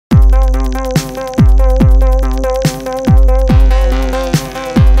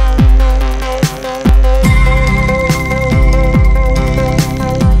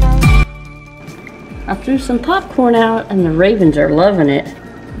threw some popcorn out and the ravens are loving it.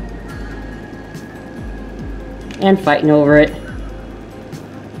 And fighting over it.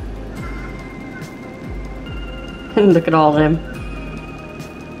 And look at all of them.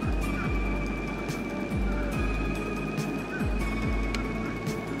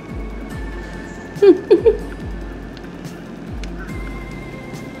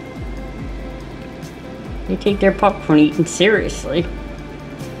 They take their popcorn eating seriously.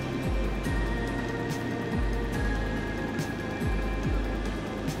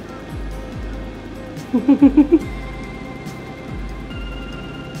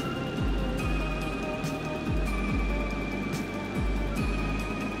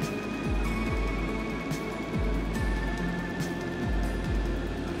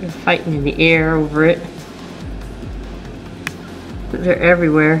 They're fighting in the air over it. They're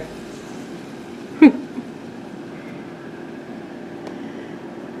everywhere.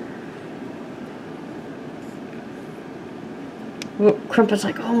 Crumpet's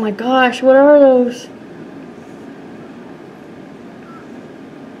like, oh my gosh, what are those?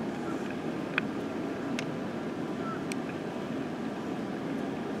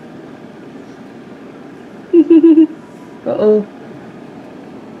 Uh-oh.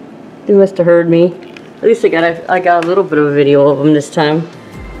 They must have heard me. At least I got a little bit of a video of them this time.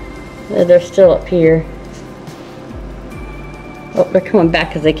 They're still up here. Oh, they're coming back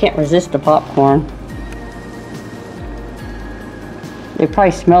because they can't resist the popcorn. They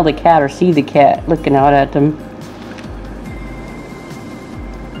probably smell the cat or see the cat looking out at them.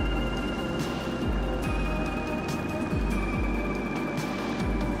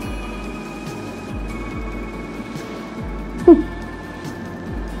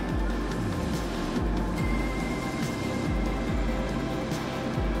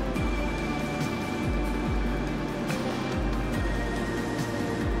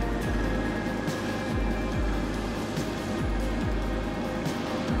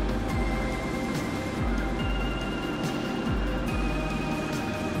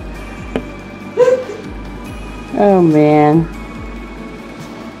 Oh man.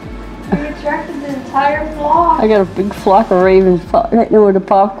 You attracted the entire flock. I got a big flock of ravens right there with the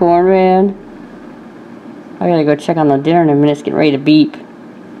popcorn, man. I gotta go check on the dinner in a minute. It's getting ready to beep.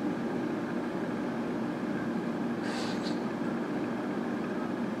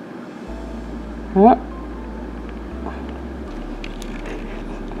 Huh?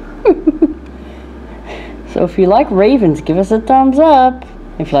 So if you like ravens, give us a thumbs up.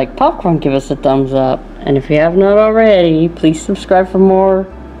 If you like popcorn, give us a thumbs up. And if you have not already, please subscribe for more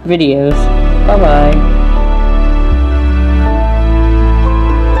videos. Bye-bye.